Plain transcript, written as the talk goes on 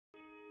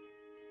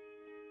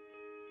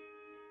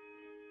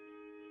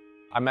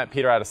I met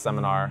Peter at a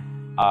seminar,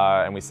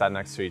 and we sat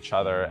next to each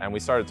other, and we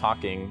started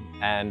talking,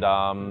 and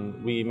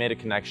we made a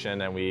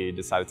connection, and we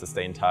decided to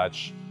stay in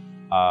touch.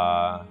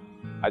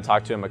 I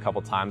talked to him a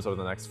couple times over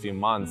the next few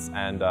months,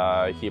 and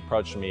he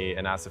approached me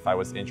and asked if I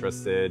was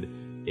interested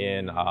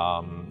in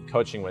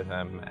coaching with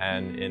him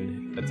and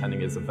in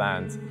attending his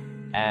event.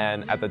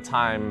 And at the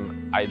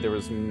time, there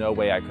was no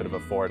way I could have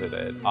afforded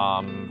it.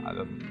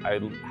 I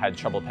had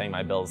trouble paying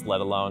my bills,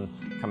 let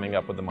alone coming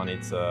up with the money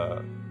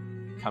to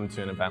come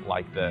to an event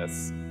like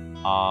this.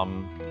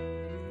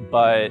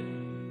 But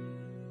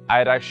I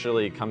had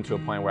actually come to a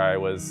point where I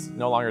was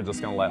no longer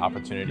just going to let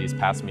opportunities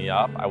pass me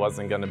up. I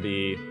wasn't going to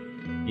be,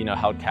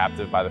 held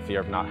captive by the fear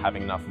of not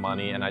having enough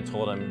money. And I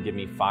told him, give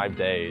me 5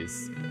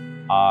 days,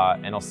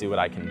 and I'll see what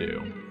I can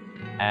do.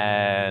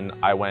 And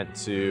I went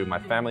to my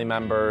family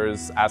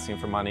members asking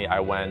for money. I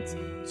went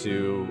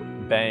to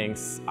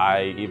banks.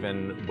 I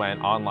even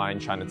went online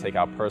trying to take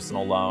out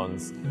personal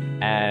loans.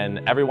 And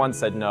everyone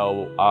said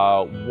no.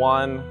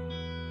 One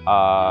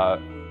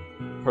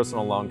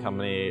personal loan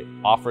company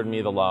offered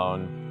me the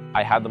loan.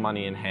 I had the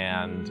money in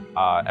hand.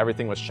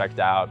 Everything was checked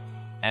out.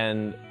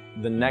 And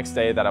the next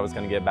day that I was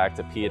going to get back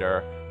to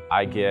Peter,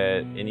 I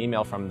get an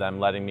email from them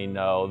letting me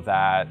know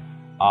that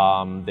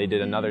they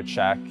did another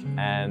check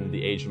and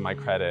the age of my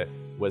credit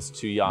was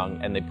too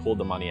young and they pulled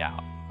the money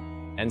out.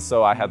 And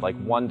so I had like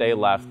 1 day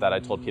left that I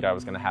told Peter I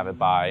was going to have it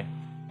by.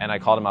 And I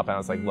called him up and I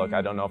was like, look,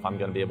 I don't know if I'm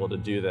going to be able to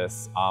do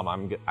this. I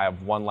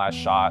have one last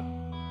shot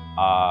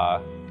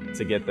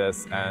to get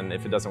this, and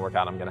if it doesn't work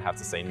out, I'm going to have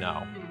to say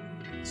no.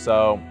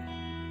 So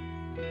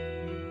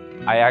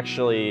I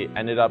actually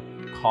ended up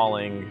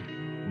calling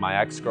my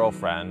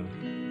ex-girlfriend,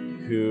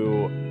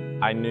 who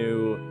I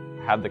knew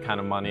had the kind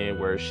of money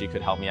where she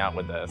could help me out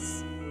with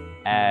this.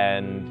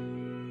 And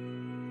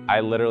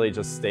I literally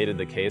just stated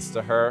the case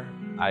to her.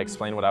 I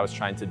explained what I was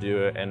trying to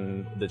do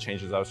and the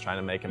changes I was trying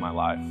to make in my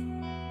life.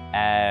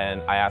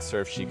 And I asked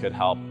her if she could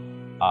help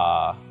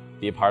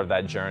be a part of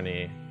that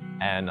journey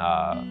and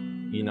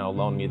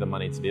loan me the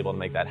money to be able to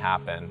make that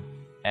happen.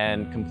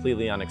 And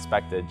completely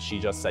unexpected, she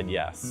just said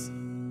yes.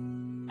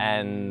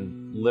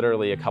 And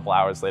literally a couple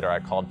hours later, I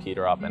called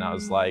Peter up and I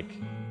was like,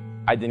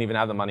 I didn't even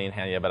have the money in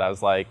hand yet, but I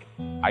was like,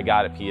 I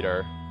got it,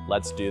 Peter.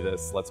 Let's do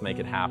this. Let's make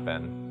it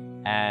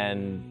happen.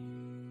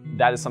 And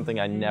that is something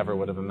I never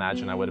would have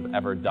imagined I would have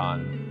ever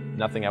done.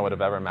 Nothing I would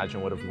have ever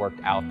imagined would have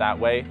worked out that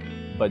way.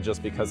 But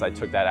just because I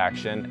took that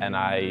action and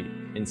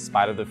in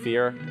spite of the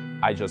fear,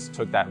 I just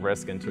took that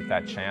risk and took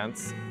that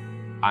chance.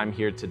 I'm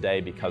here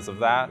today because of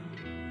that.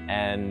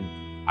 And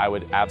I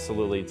would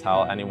absolutely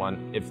tell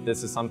anyone, if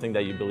this is something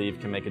that you believe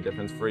can make a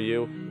difference for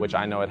you, which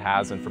I know it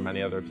has and for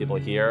many other people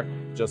here,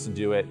 just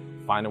do it.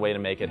 Find a way to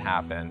make it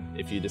happen.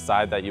 If you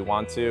decide that you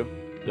want to,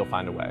 you'll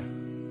find a way.